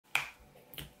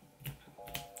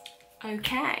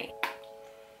Okay.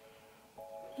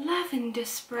 Lavender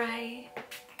spray.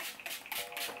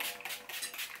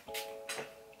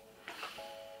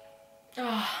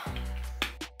 Oh.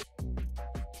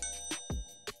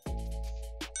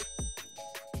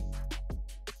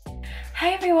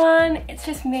 Hey everyone, it's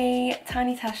just me,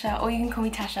 TinieTashaa, or you can call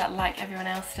me Tasha like everyone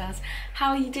else does.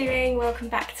 How are you doing? Welcome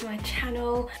back to my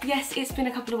channel. Yes, it's been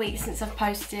a couple of weeks since I've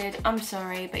posted. I'm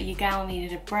sorry, but your gal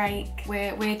needed a break.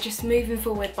 We're just moving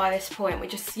forward by this point. We're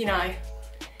just, you know,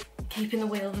 keeping the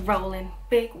wheels rolling.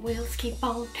 Big wheels keep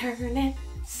on turning.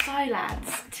 So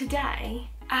lads, today,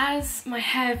 as my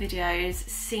hair videos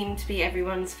seem to be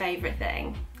everyone's favourite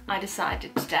thing, I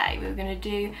decided today we were going to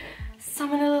do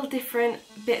something a little different,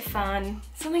 a bit fun,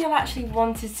 something I've actually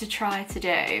wanted to try to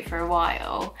do for a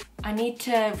while. I need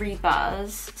to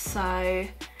rebuzz, so I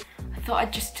thought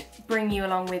I'd just bring you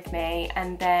along with me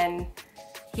and then,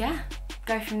 yeah,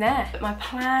 go from there. But my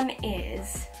plan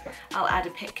is, I'll add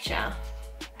a picture.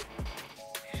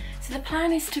 So the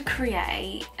plan is to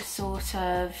create a sort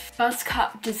of buzz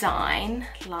cut design,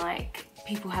 like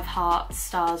people have hearts,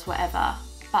 stars, whatever,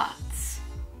 but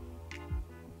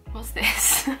what's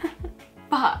this?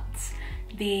 But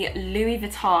the Louis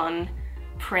Vuitton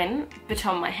print but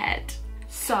on my head.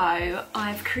 So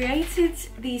I've created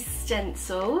these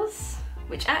stencils,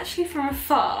 which actually from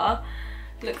afar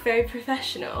look very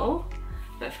professional,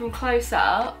 but from close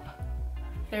up,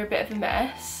 they're a bit of a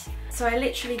mess. So I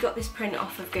literally got this print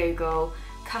off of Google,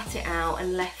 cut it out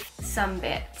and left some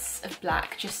bits of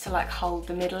black just to like hold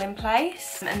the middle in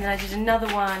place. And then I did another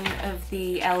one of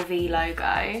the LV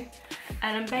logo.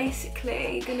 And I'm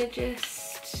basically gonna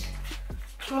just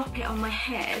plop it on my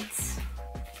head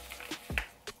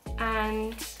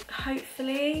and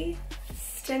hopefully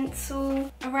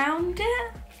stencil around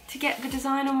it to get the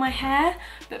design on my hair.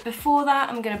 But before that,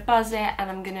 I'm gonna buzz it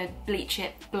and I'm gonna bleach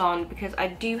it blonde because I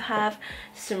do have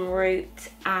some root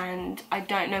and I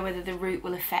don't know whether the root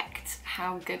will affect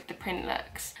how good the print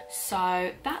looks.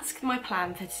 So that's my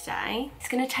plan for today. It's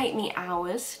gonna take me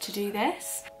hours to do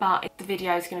this, but the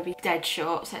video is gonna be dead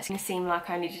short, so it's gonna seem like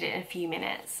I only did it in a few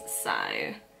minutes. So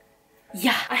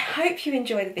yeah, I hope you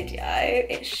enjoy the video.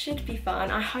 It should be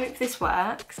fun. I hope this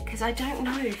works because I don't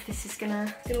know if this is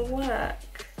gonna work.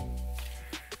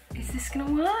 Is this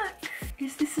gonna work?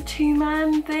 Is this a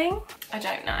two-man thing? I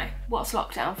don't know. What's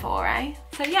lockdown for, eh?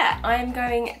 So yeah, I'm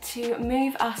going to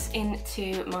move us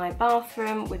into my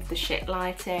bathroom with the shit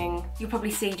lighting. You'll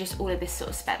probably see just all of this sort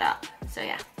of sped up. So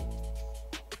yeah.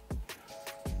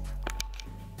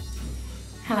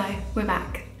 Hello, we're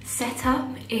back. Setup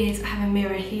is I have a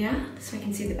mirror here so I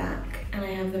can see the back, and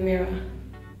I have the mirror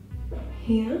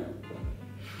here.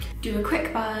 Do a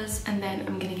quick buzz and then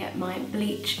I'm gonna get my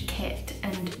bleach kit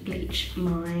and bleach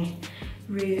my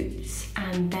roots,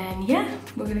 and then yeah,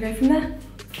 we're gonna go from there.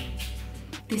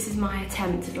 This is my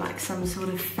attempt at like some sort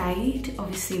of fade.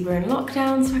 Obviously we're in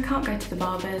lockdown so I can't go to the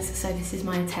barbers, so this is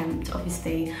my attempt.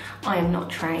 Obviously I am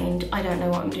not trained, I don't know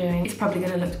what I'm doing. It's probably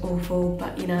gonna look awful,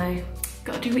 but you know,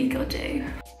 gotta do what you gotta do.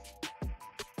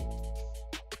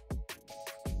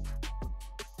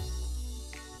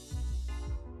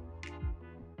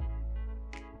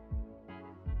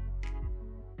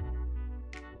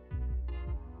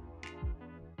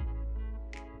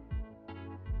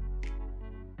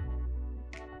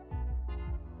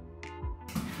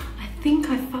 I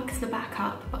think I fucked the back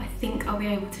up, but I think I'll be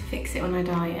able to fix it when I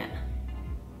dye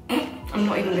it. I'm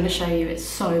not even going to show you, it's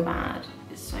so bad.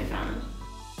 It's so bad.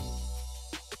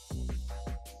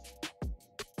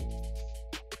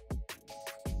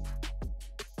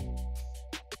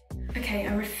 Okay,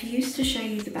 I refuse to show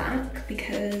you the back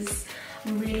because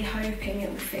I'm really hoping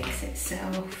it will fix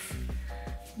itself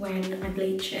when I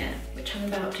bleach it, which I'm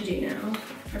about to do now.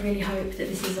 I really hope that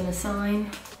this isn't a sign.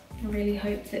 I really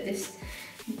hope that this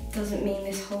doesn't mean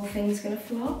this whole thing's gonna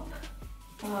flop,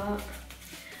 but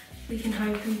we can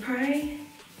hope and pray.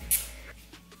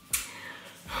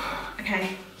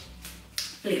 Okay,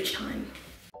 bleach time.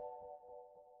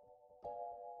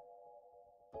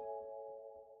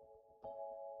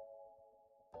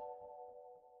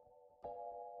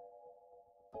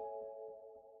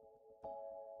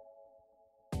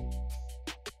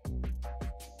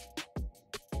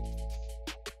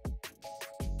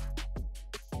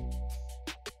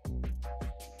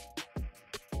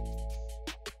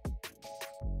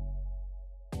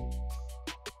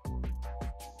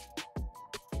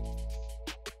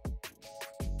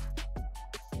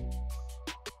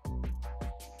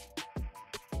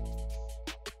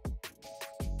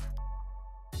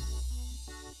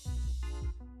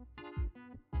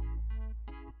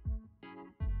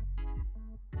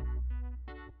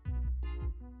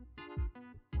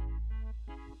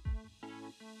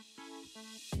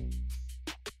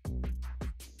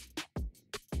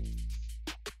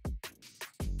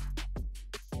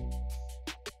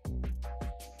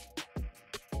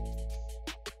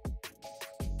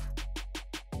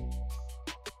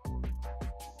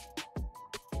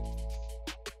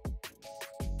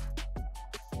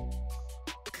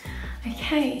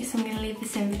 Okay, so I'm going to leave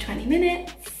this in for 20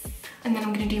 minutes and then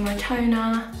I'm going to do my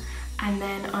toner and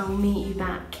then I will meet you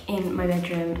back in my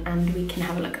bedroom and we can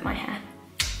have a look at my hair.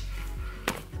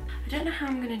 I don't know how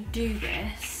I'm going to do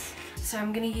this, so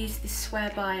I'm going to use this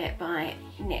Swear By It by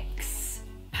NYX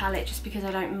palette just because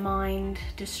I don't mind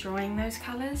destroying those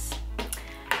colours.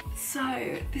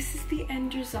 So this is the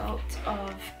end result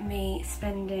of me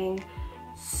spending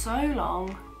so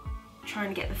long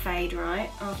trying to get the fade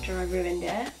right after I ruined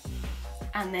it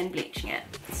and then bleaching it.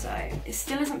 So it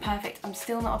still isn't perfect. I'm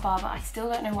still not a barber. I still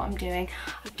don't know what I'm doing.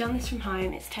 I've done this from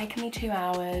home. It's taken me 2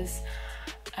 hours.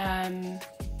 Yeah,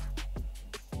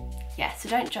 so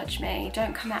don't judge me.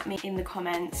 Don't come at me in the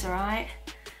comments, all right?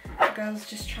 The girl's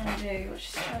just trying to do what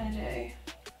she's trying to do.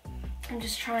 I'm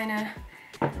just trying to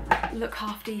look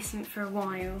half decent for a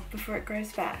while before it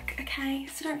grows back, okay?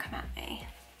 So don't come at me.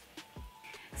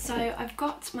 So I've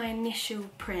got my initial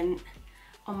print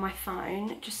on my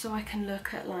phone just so I can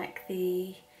look at like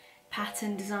the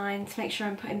pattern design to make sure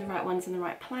I'm putting the right ones in the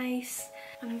right place.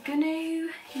 I'm gonna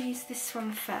use this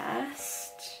one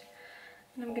first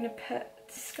and I'm gonna put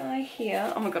this guy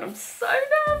here. Oh my god, I'm so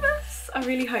nervous. I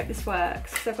really hope this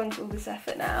works because I've gone to all this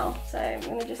effort now. So I'm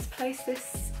gonna just place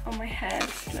this on my head.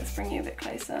 Let's bring you a bit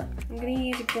closer. I'm gonna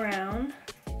use a brown,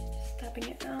 just dabbing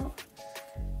it out.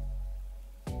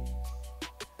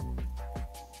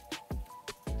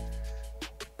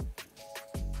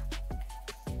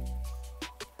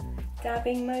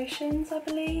 Dabbing motions, I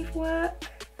believe, work.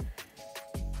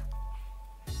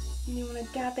 And you want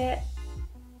to dab it,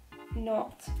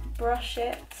 not brush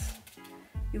it.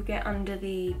 You'll get under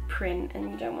the print and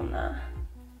you don't want that.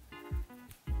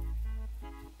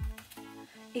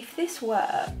 If this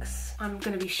works, I'm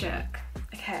going to be shook.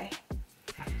 Okay.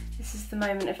 This is the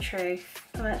moment of truth.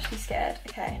 I'm actually scared.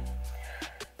 Okay.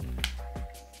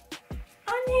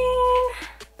 I mean,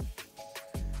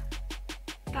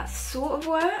 that sort of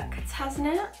worked, hasn't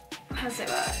it? Has it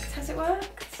worked? Has it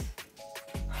worked?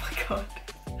 Oh my god.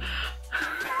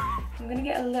 I'm gonna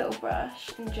get a little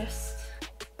brush and just...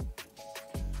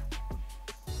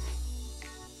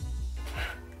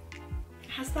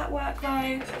 Has that worked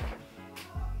though?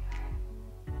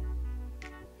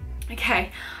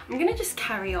 Okay, I'm gonna just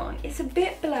carry on. It's a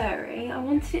bit blurry. I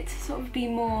wanted it to sort of be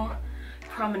more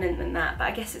prominent than that, but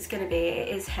I guess it's gonna be, it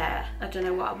is hair. I don't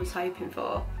know what I was hoping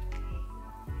for.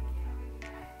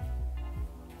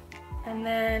 And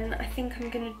then I think I'm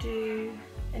gonna do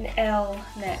an L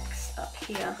next up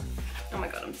here. Oh my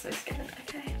god, I'm so scared.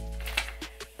 Okay.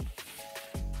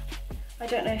 I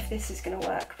don't know if this is gonna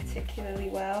work particularly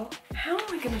well. How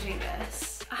am I gonna do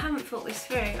this? I haven't thought this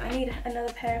through. I need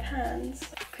another pair of hands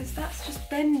because that's just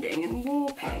bending and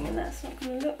warping and that's not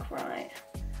gonna look right.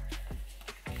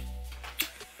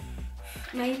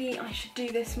 Maybe I should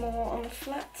do this more on the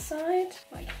flat side,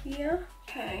 like here.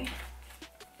 Okay.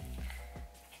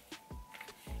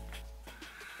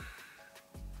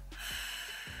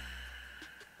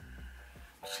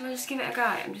 Shall I just give it a go?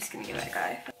 I'm just gonna give it a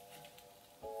go.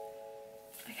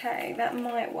 Okay, that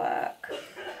might work.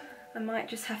 I might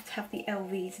just have to have the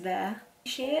LVs there.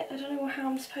 Shit, I don't know how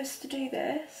I'm supposed to do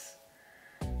this.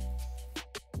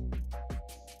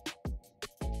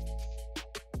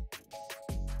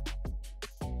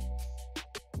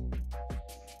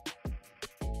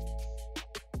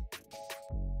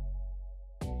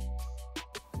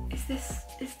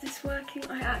 Is this working?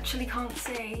 I actually can't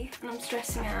see and I'm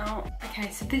stressing out.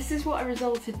 Okay, so this is what I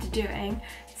resulted to doing,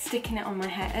 sticking it on my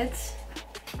head.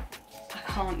 I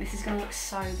can't, this is gonna look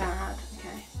so bad.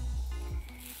 Okay.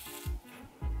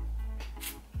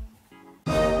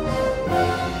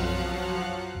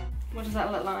 What does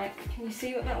that look like? Can you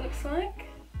see what that looks like?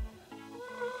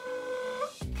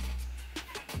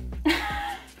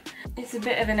 It's a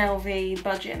bit of an LV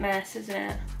budget mess, isn't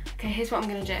it? Okay, here's what I'm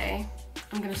gonna do.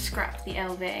 I'm gonna scrap the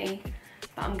LV,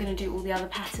 but I'm gonna do all the other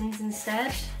patterns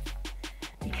instead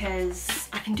because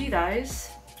I can do those.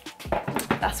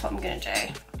 That's what I'm gonna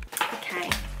do. Okay,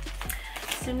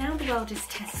 so now the world is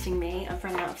testing me. I've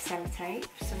run out of sellotape,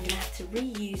 so I'm gonna have to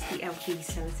reuse the LV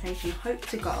sellotape and hope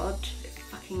to God it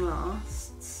fucking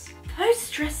lasts. So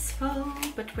stressful,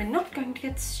 but we're not going to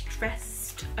get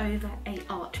stressed over a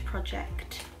art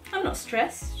project. I'm not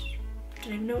stressed. I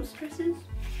don't even know what stress is.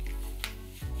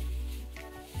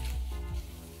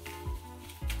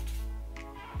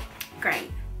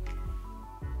 Great.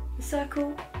 The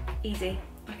circle, easy.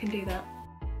 I can do that.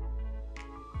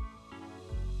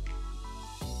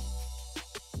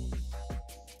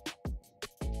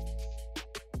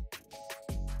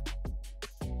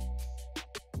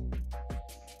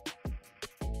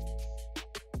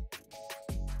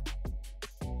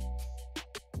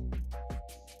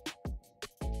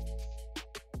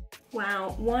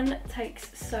 Wow, one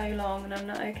takes so long and I'm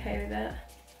not okay with it.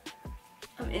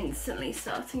 I'm instantly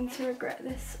starting to regret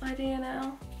this idea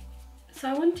now. So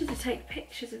I wanted to take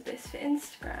pictures of this for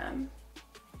Instagram.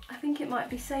 I think it might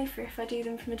be safer if I do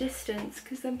them from a distance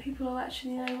because then people will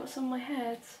actually know what's on my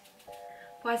head.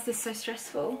 Why is this so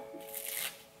stressful?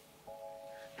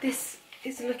 This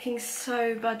is looking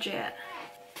so budget.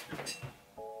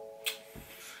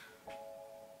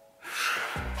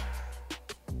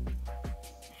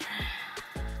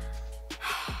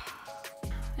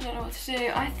 I don't know what to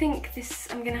do. I think this,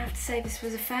 I'm gonna have to say this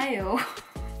was a fail.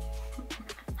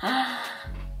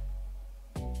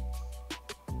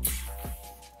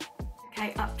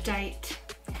 Okay, update.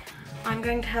 I'm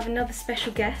going to have another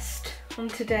special guest on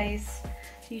today's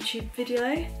YouTube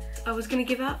video. I was gonna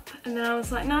give up and then I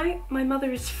was like, no, my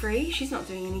mother is free, she's not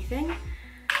doing anything.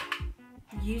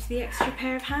 Use the extra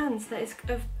pair of hands that is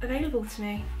available to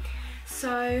me.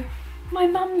 So my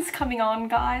mum's coming on,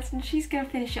 guys, and she's gonna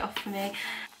finish it off for me.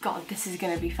 God, this is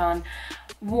gonna be fun.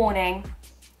 Warning,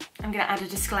 I'm gonna add a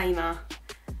disclaimer.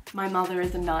 My mother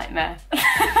is a nightmare.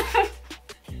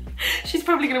 She's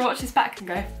probably gonna watch this back and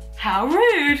go, how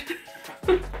rude.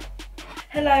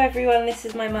 Hello everyone, this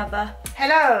is my mother.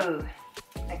 Hello.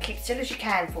 Now keep still as you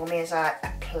can for me as I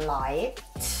apply it.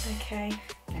 Okay.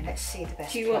 Now let's see the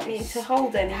best. Do you want me to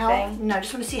hold anything? No,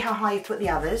 just want to see how high you put the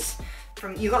others.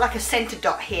 You've got like a centre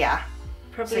dot here.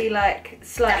 Probably so like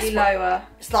slightly lower.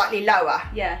 Slightly lower.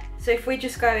 Yeah. So if we're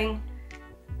just going...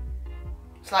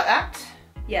 It's like that?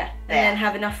 Yeah. And then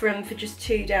have enough room for just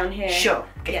two down here. Sure.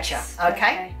 Getcha. Yes.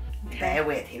 Okay. Bear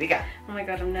with. Here we go. Oh my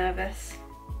God, I'm nervous.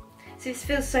 So this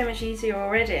feels so much easier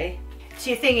already.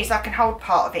 So the thing is I can hold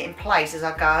part of it in place as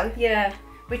I go. Yeah.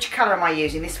 Which colour am I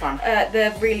using? This one?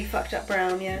 The really fucked up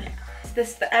brown, yeah.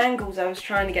 It's the angles I was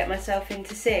trying to get myself in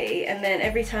to see, and then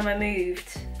every time I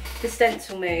moved, the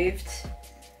stencil moved.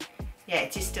 Yeah,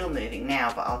 it is still moving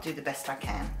now, but I'll do the best I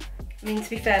can. I mean, to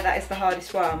be fair, that is the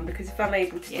hardest one, because if I'm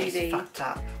able to do it's these... fucked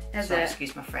up. So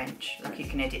excuse my French. Like you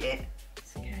can edit it.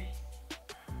 It's okay.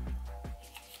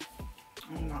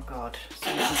 Oh my God,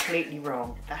 so completely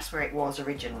wrong. That's where it was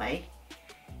originally,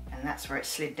 and that's where it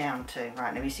slid down to.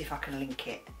 Right, let me see if I can link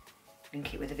it.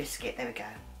 Link it with a biscuit, there we go.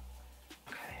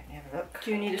 Okay, let me have a look.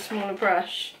 Do you need a smaller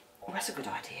brush? Oh, that's a good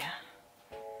idea.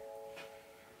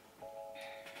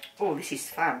 Oh, this is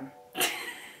fun.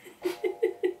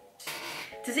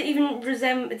 Does it even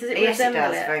resemble, Yes, it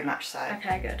does, very much so.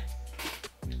 Okay, good.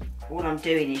 All I'm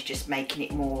doing is just making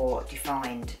it more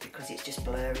defined because it's just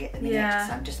blurry at the minute, Yeah.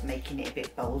 so I'm just making it a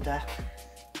bit bolder.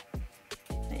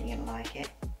 I think you're gonna like it.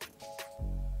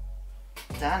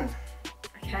 Done.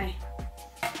 Okay.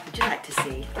 Would you like to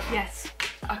see? Yes.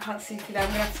 I can't see through there. I'm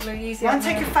gonna have to use it. Want to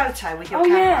take a photo with your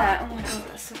camera? camera? Oh my God,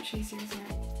 that's so much easier, isn't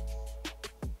it?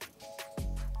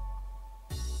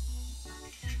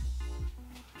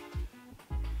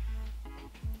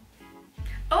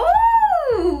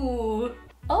 Oh!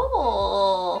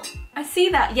 Oh! I see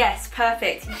that. Yes,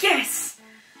 perfect. Yes!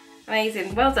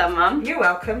 Amazing. Well done, Mum. You're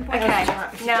welcome. What else would you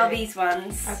like me to now do? these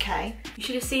ones. Okay. You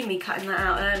should have seen me cutting that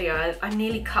out earlier. I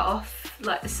nearly cut off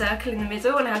like the circle in the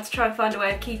middle and I had to try and find a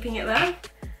way of keeping it there.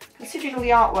 Considering all the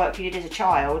artwork you did as a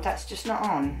child, that's just not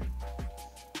on.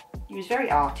 You was very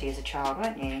arty as a child,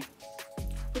 weren't you?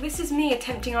 Well, this is me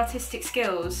attempting artistic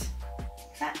skills.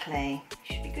 Exactly.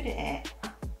 You should be good at it.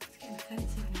 It's getting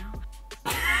offensive now.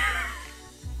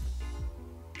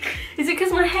 Is it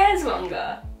because my hair's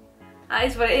longer? That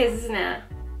is what it is, isn't it?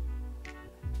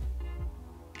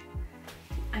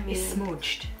 I mean, It's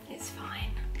smudged. It's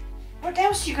fine. What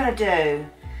else are you going to do?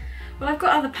 Well, I've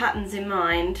got other patterns in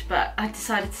mind, but I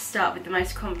decided to start with the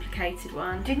most complicated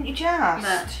one. Didn't you just?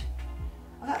 But,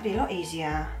 well, that'd be a lot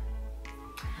easier.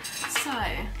 so,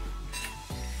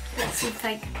 let's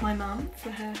thank my mum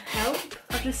for her help.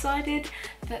 I've decided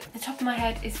that the top of my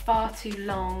head is far too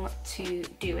long to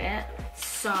do it,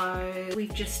 so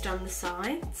we've just done the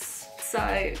sides. So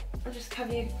I'll just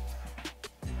have you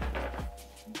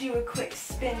do a quick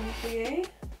spin for you.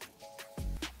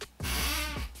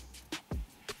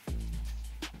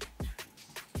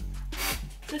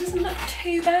 So it doesn't look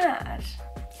too bad.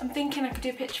 I'm thinking I could do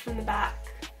a picture from the back.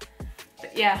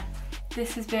 But yeah,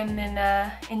 this has been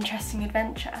an interesting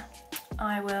adventure.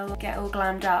 I will get all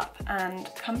glammed up and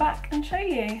come back and show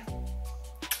you.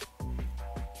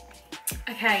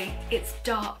 Okay, it's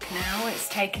dark now. It's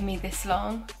taken me this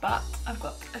long, but I've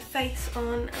got a face on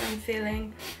and I'm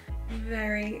feeling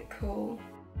very cool.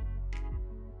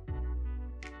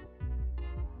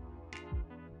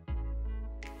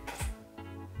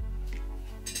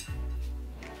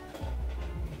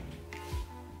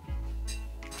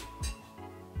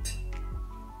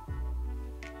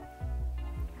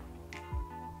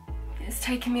 It's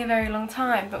taken me a very long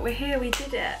time, but we're here, we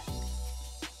did it.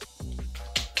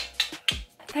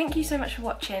 Thank you so much for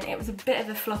watching. It was a bit of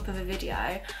a flop of a video,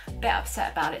 a bit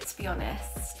upset about it to be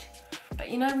honest.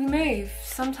 But you know, we move.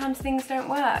 Sometimes things don't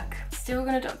work. Still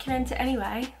gonna document it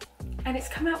anyway, and it's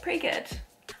come out pretty good.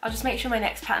 I'll just make sure my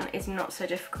next pattern is not so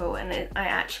difficult and I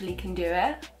actually can do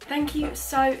it. Thank you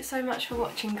so much for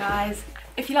watching, guys.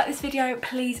 If you like this video,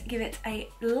 please give it a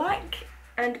like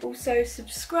and also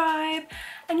subscribe.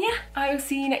 And yeah, I will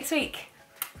see you next week.